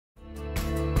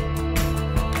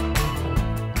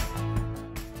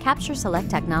CaptureSelect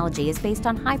technology is based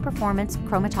on high-performance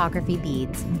chromatography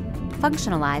beads,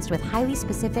 functionalized with highly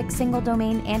specific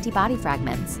single-domain antibody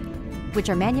fragments, which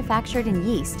are manufactured in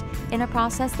yeast in a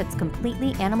process that's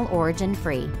completely animal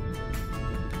origin-free.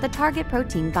 The target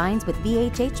protein binds with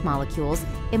VHH molecules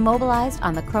immobilized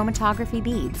on the chromatography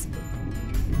beads.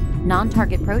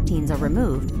 Non-target proteins are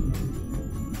removed,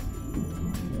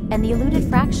 and the eluted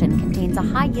fraction contains a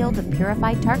high yield of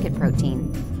purified target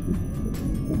protein.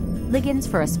 Ligands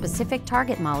for a specific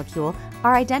target molecule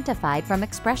are identified from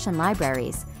expression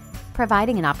libraries,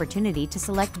 providing an opportunity to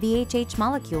select VHH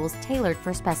molecules tailored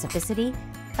for specificity,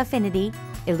 affinity,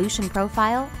 elution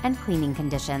profile, and cleaning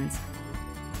conditions.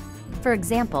 For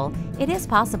example, it is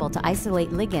possible to isolate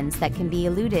ligands that can be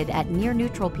eluted at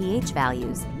near-neutral pH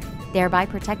values, thereby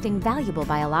protecting valuable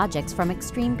biologics from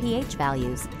extreme pH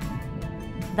values.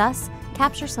 Thus,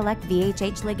 CaptureSelect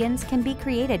VHH ligands can be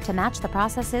created to match the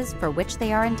processes for which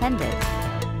they are intended.